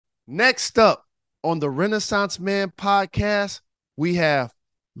Next up on the Renaissance Man podcast, we have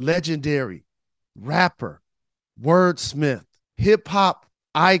legendary rapper, wordsmith, hip hop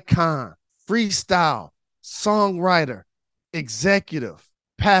icon, freestyle, songwriter, executive,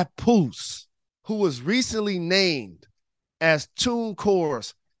 Papoose, who was recently named as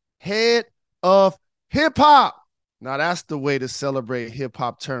TuneCore's head of hip hop. Now that's the way to celebrate hip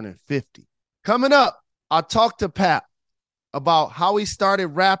hop turning 50. Coming up, I talked to Pap about how he started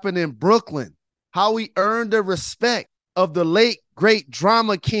rapping in Brooklyn, how he earned the respect of the late great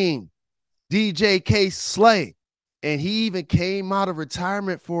drama king, DJ K. Slay. And he even came out of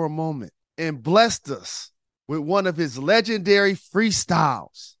retirement for a moment and blessed us with one of his legendary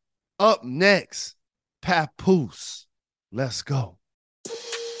freestyles. Up next, Papoose. Let's go.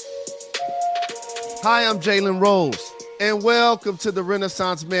 Hi, I'm Jalen Rose, and welcome to the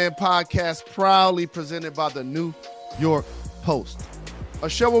Renaissance Man podcast, proudly presented by the New York Post, a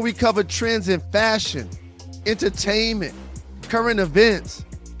show where we cover trends in fashion, entertainment, current events,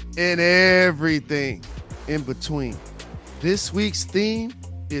 and everything in between. This week's theme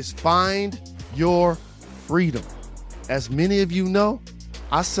is Find Your Freedom. As many of you know,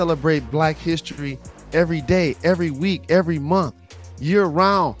 I celebrate Black history every day, every week, every month, year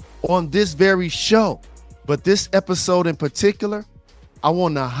round on this very show. But this episode in particular, I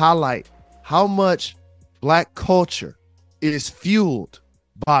want to highlight how much Black culture is fueled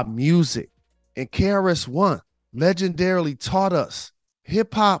by music. And KRS-One legendarily taught us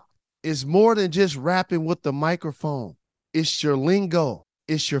hip hop is more than just rapping with the microphone. It's your lingo,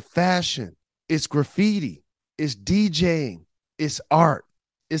 it's your fashion, it's graffiti, it's DJing, it's art,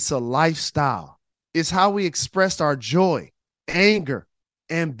 it's a lifestyle. It's how we expressed our joy, anger,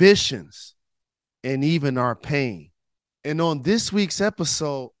 ambitions, and even our pain. And on this week's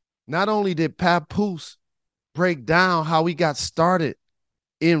episode, not only did Papoose break down how he got started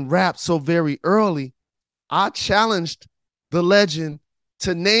in rap so very early, I challenged the legend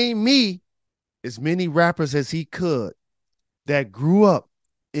to name me as many rappers as he could that grew up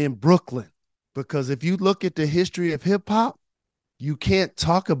in Brooklyn. Because if you look at the history of hip hop, you can't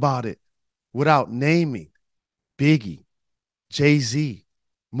talk about it without naming Biggie, Jay-Z,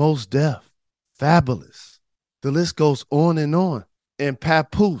 Mos Def, Fabulous. The list goes on. And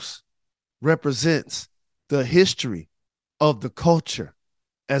Papoose represents the history of the culture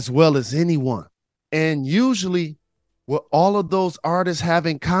as well as anyone. And usually what all of those artists have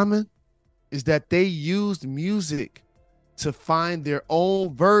in common is that they used music to find their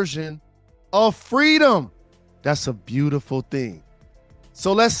own version of freedom. That's a beautiful thing.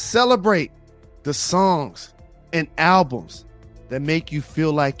 So let's celebrate the songs and albums that make you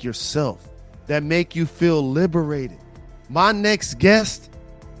feel like yourself, that make you feel liberated. My next guest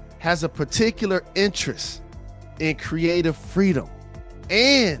has a particular interest in creative freedom,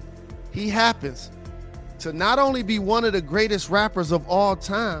 and he happens to not only be one of the greatest rappers of all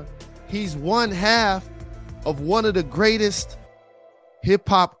time, he's one half of one of the greatest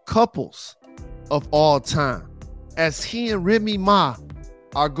hip-hop couples of all time, as he and Remy Ma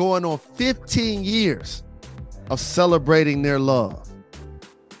are going on 15 years of celebrating their love.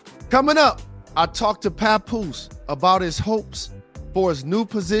 Coming up, I talked to Papoose about his hopes for his new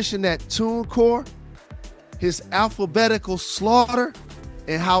position at TuneCore, his alphabetical slaughter,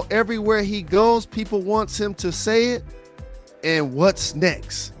 and how everywhere he goes, people wants him to say it, and what's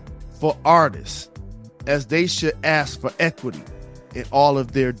next for artists as they should ask for equity in all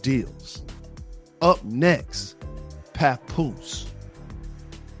of their deals. Up next, Papoose.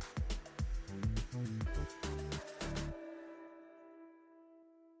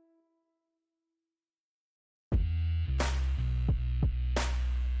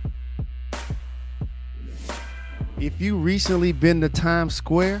 If you recently been to Times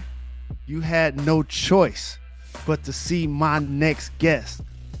Square, you had no choice but to see my next guest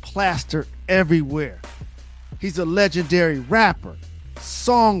plastered everywhere. He's a legendary rapper,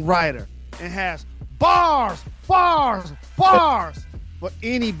 songwriter, and has bars for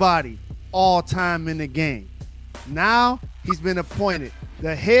anybody all time in the game. Now he's been appointed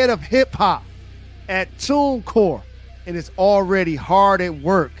the head of hip hop at TuneCore and is already hard at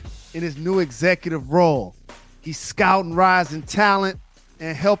work in his new executive role. He's scouting rising talent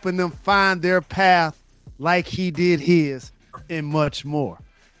and helping them find their path like he did his, and much more.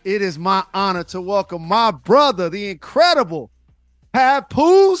 It is my honor to welcome my brother, the incredible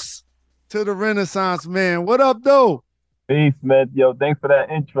Papoose, to the Renaissance Man. What up, though? Peace, man. Yo, thanks for that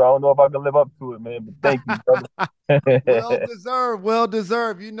intro. I don't know if I can live up to it, man, but thank you, brother. Well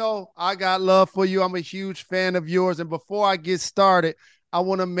deserved. You know, I got love for you. I'm a huge fan of yours. And before I get started, I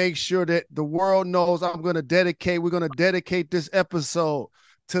want to make sure that the world knows we're going to dedicate this episode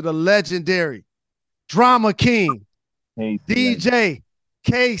to the legendary Drama King, Hey, DJ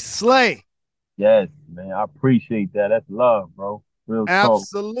K Slay. yes, man. I appreciate that. That's love, bro. Real talk.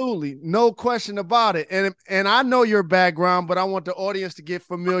 Absolutely. No question about it. And I know your background, but I want the audience to get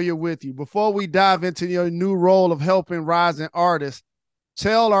familiar with you. Before we dive into your new role of helping rising artists,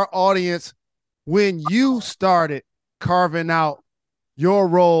 tell our audience when you started carving out your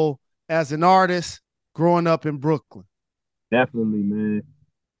role as an artist growing up in Brooklyn. Definitely, man.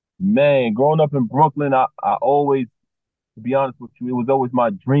 Man, growing up in Brooklyn, I always, to be honest with you, it was always my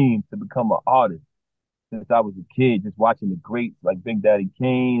dream to become an artist since I was a kid, just watching the greats like Big Daddy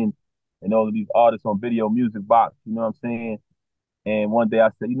Kane and all of these artists on Video Music Box, you know what I'm saying? And one day I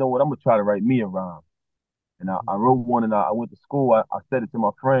said, you know what, I'm gonna try to write me a rhyme. And I wrote one and I went to school, I said it to my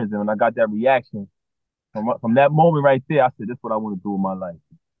friends, and when I got that reaction, from that moment right there, I said, this is what I want to do in my life.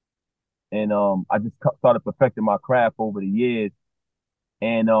 And I just started perfecting my craft over the years.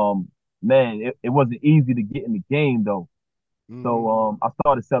 And man, it wasn't easy to get in the game though. So I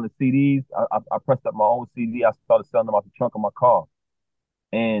started selling CDs. I pressed up my own CD. I started selling them out the trunk of my car.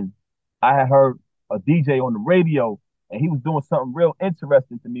 And I had heard a DJ on the radio, and he was doing something real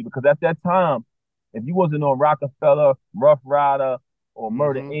interesting to me because at that time, if you wasn't on Rockefeller, Rough Rider, or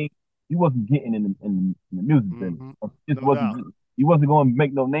Murder Inc., you wasn't getting in the music business. Just wasn't. You wasn't going to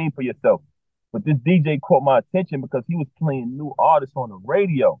make no name for yourself. But this DJ caught my attention because he was playing new artists on the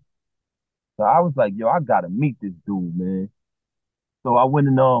radio. So I was like, yo, I gotta meet this dude, man. So I went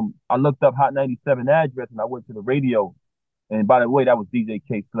and I looked up Hot 97 address and I went to the radio. And by the way, that was DJ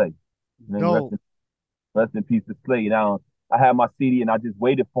K Slay. Rest in peace to Slay. Now I had my CD and I just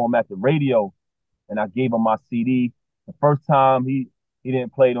waited for him at the radio and I gave him my CD. The first time he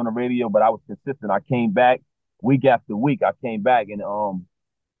didn't play it on the radio, but I was consistent. I came back week after week. I came back and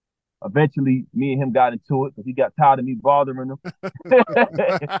eventually me and him got into it because he got tired of me bothering him.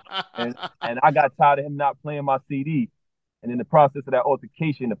 and I got tired of him not playing my CD. And in the process of that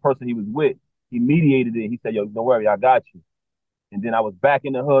altercation, the person he was with, he mediated it. He said, yo, don't worry, I got you. And then I was back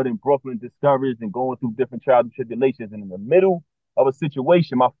in the hood in Brooklyn, discouraged and going through different trials and tribulations. And in the middle of a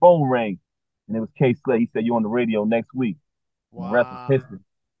situation, my phone rang. And it was K Slay. He said, you're on the radio next week. Wow. The rest is history.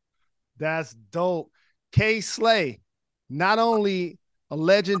 That's dope. K Slay, not only a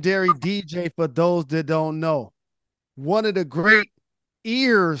legendary DJ for those that don't know, one of the great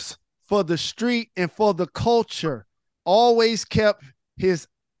ears for the street and for the culture, always kept his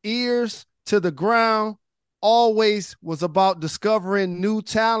ears to the ground, always was about discovering new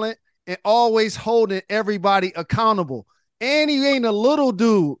talent and always holding everybody accountable. And he ain't a little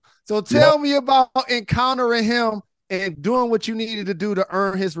dude. So tell me about encountering him and doing what you needed to do to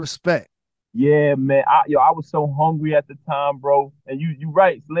earn his respect. Yeah, man. I was so hungry at the time, bro. And you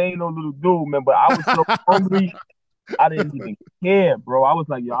right, Slay ain't no little dude, man. But I was so hungry, I didn't even care, bro. I was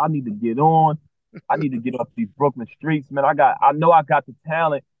like, yo, I need to get on. I need to get off these Brooklyn streets, man. I know I got the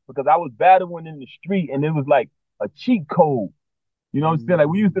talent because I was battling in the street and it was like a cheat code. You know what I'm saying? Like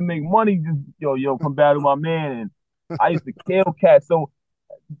we used to make money, just yo, come battle my man. And I used to kill cats. So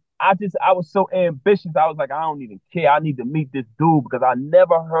I was so ambitious. I was like, I don't even care. I need to meet this dude because I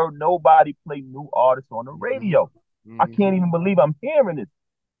never heard nobody play new artists on the radio. I can't even believe I'm hearing this.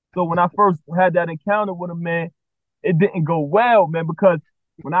 So when I first had that encounter with him, man, it didn't go well, man, because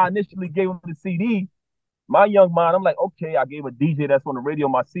when I initially gave him the CD, my young mind, I'm like, okay, I gave a DJ that's on the radio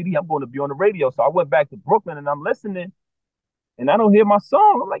my CD. I'm going to be on the radio. So I went back to Brooklyn and I'm listening and I don't hear my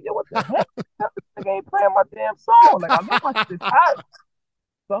song. I'm like, yo, what the heck? This nigga ain't playing my damn song. Like, I know my shit's hot.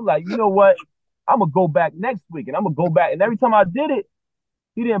 So I'm like, you know what? I'm going to go back next week and I'm going to go back. And every time I did it,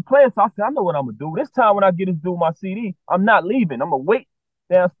 he didn't play it. So I said, I know what I'm going to do. This time when I get this dude my CD, I'm not leaving. I'm going to wait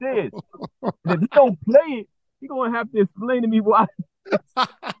downstairs. And if he don't play it, he's going to have to explain to me why.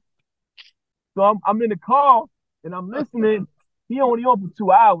 So I'm in the car and I'm listening. He only on for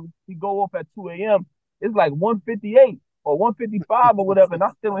 2 hours. He go off at 2 a.m. It's like 1:58 or 1:55 or whatever, and I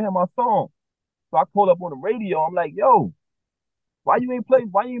still don't hear my song. So I call up on the radio. I'm like, yo, why you ain't play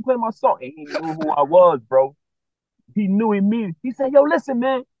my song? And he knew who I was, bro. He knew immediately. He said, yo, listen,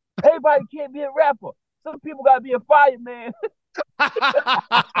 man, everybody can't be a rapper. Some people gotta be a fireman.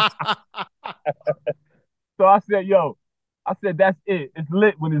 So I said, that's it. It's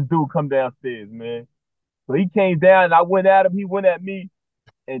lit when this dude come downstairs, man. So he came down and I went at him. He went at me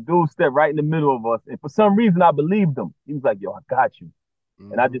and dude stepped right in the middle of us. And for some reason, I believed him. He was like, yo, I got you.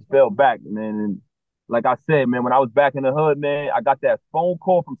 And I just fell back, man. And like I said, man, when I was back in the hood, man, I got that phone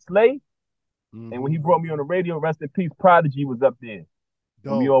call from Slay. And when he brought me on the radio, rest in peace, Prodigy was up there.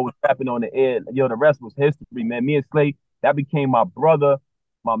 And we all was rapping on the air. Yo, the rest was history, man. Me and Slay, that became my brother,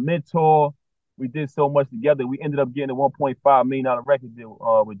 my mentor. we did so much together. We ended up getting a $1.5 million record deal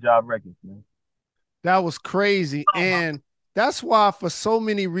with Job Records, man. That was crazy. And that's why, for so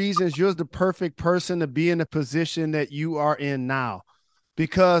many reasons, you're the perfect person to be in the position that you are in now,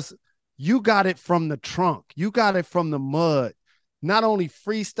 because you got it from the trunk. You got it from the mud. Not only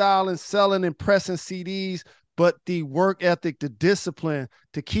freestyling, selling, and pressing CDs, but the work ethic, the discipline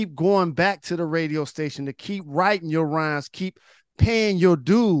to keep going back to the radio station, to keep writing your rhymes, keep paying your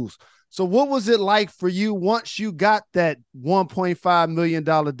dues. So what was it like for you once you got that $1.5 million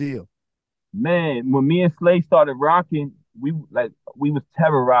deal? Man, when me and Slay started rocking, we was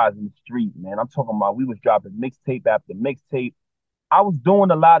terrorizing the street, man. I'm talking about we was dropping mixtape after mixtape. I was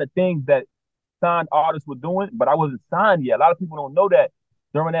doing a lot of things that signed artists were doing, but I wasn't signed yet. A lot of people don't know that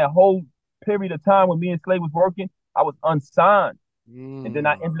during that whole period of time when me and Slay was working, I was unsigned. And then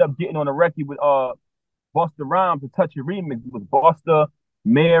I ended up getting on a record with Busta Rhymes, to Touch Your Remix. It was Busta,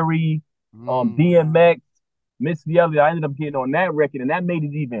 Mary, DMX, Missy Elliott. I ended up getting on that record, and that made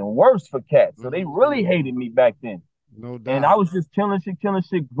it even worse for cats. So they really hated me back then. No And I doubt. was just killing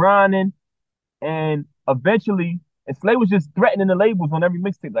shit, grinding. And eventually, and Slay was just threatening the labels on every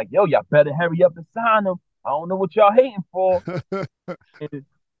mixtape, like, yo, y'all better hurry up and sign them. I don't know what y'all hating for.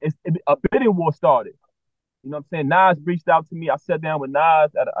 And a bidding war started. You know what I'm saying? Nas reached out to me. I sat down with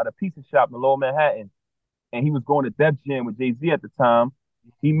Nas at a pizza shop in Lower Manhattan, and he was going to Def Jam with Jay-Z at the time.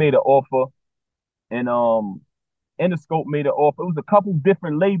 He made an offer, and Interscope made an offer. It was a couple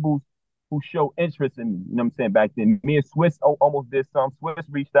different labels who showed interest in me. You know what I'm saying? Back then, me and Swiss almost did some. Swiss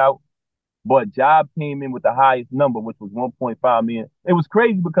reached out, but Job came in with the highest number, which was 1.5 million. It was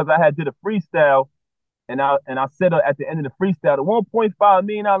crazy because I had did a freestyle, and I said at the end of the freestyle, the $1.5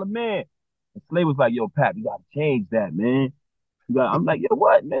 million man. And Slay was like, "Yo, Pap, you gotta change that, man." I'm like, "Yo,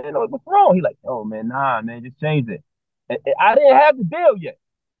 what, man? What's wrong?" He like, "Oh, man, nah, man, just change it." And I didn't have the deal yet,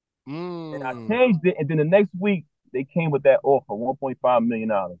 and I changed it. And then the next week, they came with that offer, $1.5 million,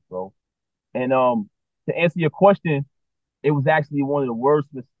 bro. And to answer your question, it was actually one of the worst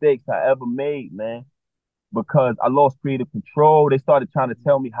mistakes I ever made, man, because I lost creative control. They started trying to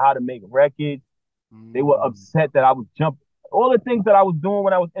tell me how to make records. They were upset that I was jumping. All the things that I was doing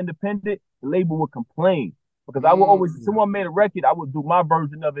when I was independent, the label would complain because I would always, if someone made a record, I would do my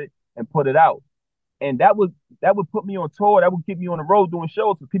version of it and put it out. And that would put me on tour. That would keep me on the road doing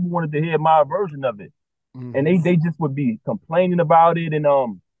shows because people wanted to hear my version of it. And they just would be complaining about it. And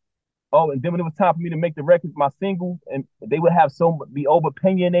and then when it was time for me to make the records, my singles, and they would have be over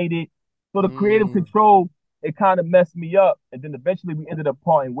opinionated. So the creative control, it kind of messed me up. And then eventually we ended up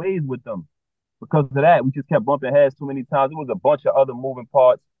parting ways with them because of that. We just kept bumping heads too many times. There was a bunch of other moving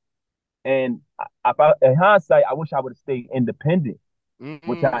parts. And in hindsight, I wish I would have stayed independent,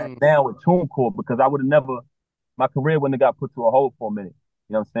 which I am now with TuneCore, because I would have never, my career wouldn't have got put to a hold for a minute.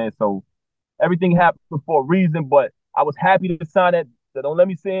 You know what I'm saying? So everything happened for a reason, but I was happy to sign that. So don't let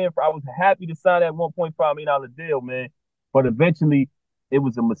me say it. I was happy to sign that $1.5 million deal, man. But eventually, it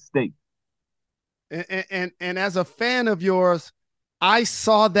was a mistake. And as a fan of yours, I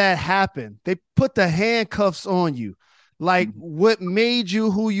saw that happen. They put the handcuffs on you. Like, what made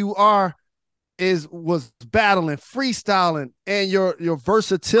you who you are was battling, freestyling, and your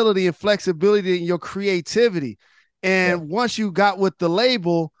versatility and flexibility and your creativity. And once you got with the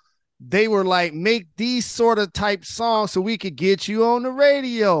label, they were like, make these sort of type songs so we could get you on the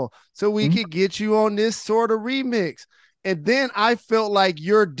radio, so we could get you on this sort of remix. And then I felt like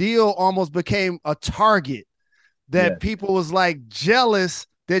your deal almost became a target, that people was like jealous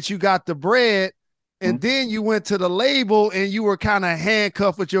that you got the bread. And then you went to the label and you were kind of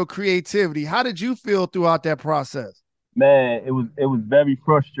handcuffed with your creativity. How did you feel throughout that process? Man, it was very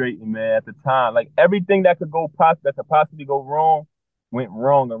frustrating, man, at the time. Like everything that could possibly go wrong went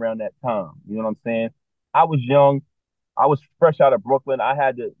wrong around that time. You know what I'm saying? I was young. I was fresh out of Brooklyn. I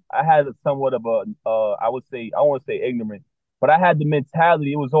had somewhat of a I would say, I don't want to say ignorant, but I had the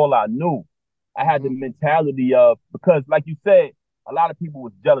mentality. It was all I knew. I had the mentality of, because like you said, a lot of people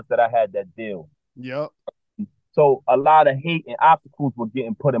was jealous that I had that deal. Yep. So a lot of hate and obstacles were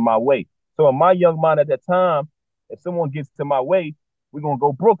getting put in my way. So in my young mind at that time, if someone gets to my way, we're gonna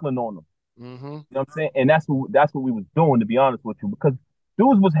go Brooklyn on them. You know what I'm saying? And that's what we was doing, to be honest with you, because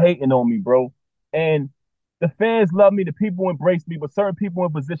dudes was hating on me, bro. And the fans loved me, the people embraced me, but certain people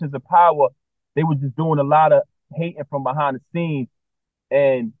in positions of power, they were just doing a lot of hating from behind the scenes.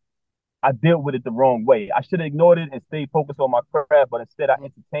 And I dealt with it the wrong way. I should have ignored it and stayed focused on my craft, but instead I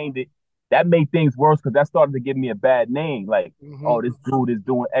entertained it. That made things worse because that started to give me a bad name. Like, oh, this dude is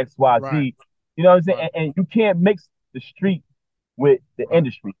doing X, Y, Z. Right. You know what I'm saying? And you can't mix the street with the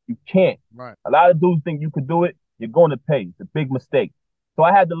industry. You can't. Right. A lot of dudes think you could do it. You're going to pay. It's a big mistake. So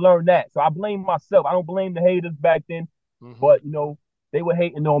I had to learn that. So I blame myself. I don't blame the haters back then, Mm-hmm. but they were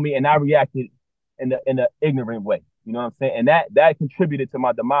hating on me, and I reacted in an ignorant way. You know what I'm saying? And that contributed to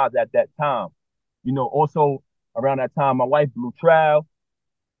my demise at that time. Also around that time, my wife blew trial,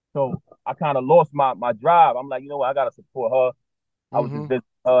 so I kind of lost my drive. I'm like, you know what? I gotta support her. I was just Mm-hmm. visiting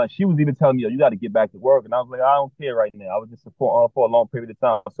her, and she was even telling me, "Yo, you got to get back to work." And I was like, I don't care right now. I was just supporting her for a long period of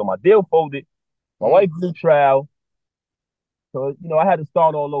time. So my deal folded. My Mm. wife blew trial. So, I had to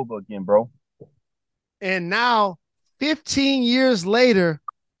start all over again, bro. And now, 15 years later,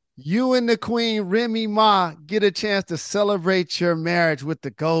 you and the Queen Remy Ma get a chance to celebrate your marriage with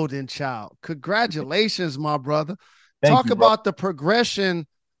the golden child. Congratulations, my brother. Thank Talk you, bro. about the progression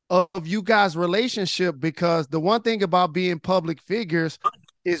of you guys' relationship, because the one thing about being public figures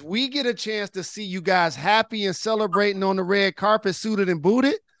is we get a chance to see you guys happy and celebrating on the red carpet, suited and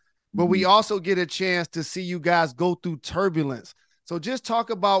booted, but we Mhm. also get a chance to see you guys go through turbulence. So just talk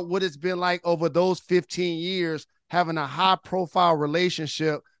about what it's been like over those 15 years, having a high profile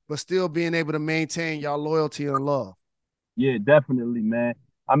relationship, but still being able to maintain y'all loyalty and love. Yeah, definitely, man.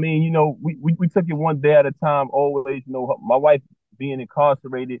 I mean, we took it one day at a time, always. My wife being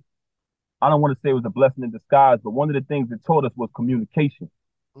incarcerated, I don't want to say it was a blessing in disguise, but one of the things it taught us was communication.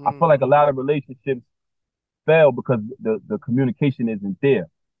 I feel like a Mm-hmm. lot of relationships fail because the communication isn't there.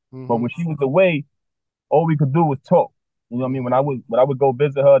 But Mm-hmm. when she was away, all we could do was talk. You know what I mean? Mm-hmm. When I would go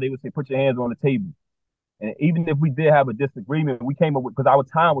visit her, they would say, "Put your hands on the table." And even if we did have a disagreement, we came up with, because our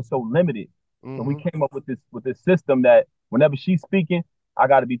time was so limited. So we Mm-hmm. came up with this system that whenever she's speaking, I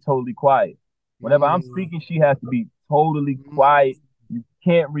got to be totally quiet. Whenever I'm Mm-hmm. speaking, she has to be totally quiet. Mm-hmm. You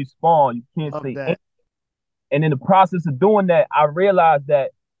can't respond. You can't Love say anything. that. And in the process of doing that, I realized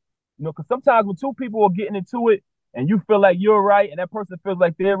that, because sometimes when two people are getting into it and you feel like you're right and that person feels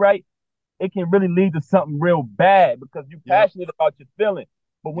like they're right, it can really lead to something real bad because you're Yep. passionate about your feelings.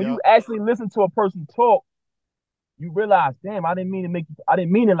 But when you Yep. actually listen to a person talk, you realize, damn, I didn't mean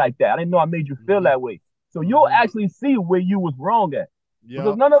it like that. I didn't know I made you feel Mm-hmm. that way. So you'll Mm-hmm. actually see where you was wrong at.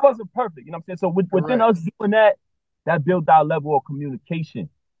 Because Yep. none of us are perfect. You know what I'm saying? So within Correct. us doing that, that built our level of communication.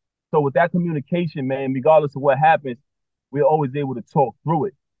 So with that communication, man, regardless of what happens, we're always able to talk through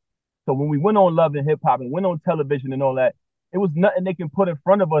it. So when we went on Love and Hip Hop and went on television and all that, it was nothing they can put in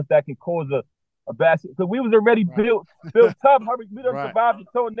front of us that can cause a bad. Because we was already Right. built tough. We done Right. survived the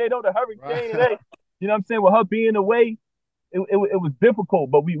tornado, the Right. hurricane, and hey, you know what I'm saying? With her being away, it was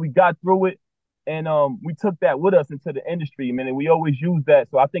difficult, but we got through it, and we took that with us into the industry, man, and we always use that.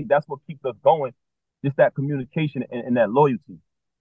 So I think that's what keeps us going, just that communication and that loyalty.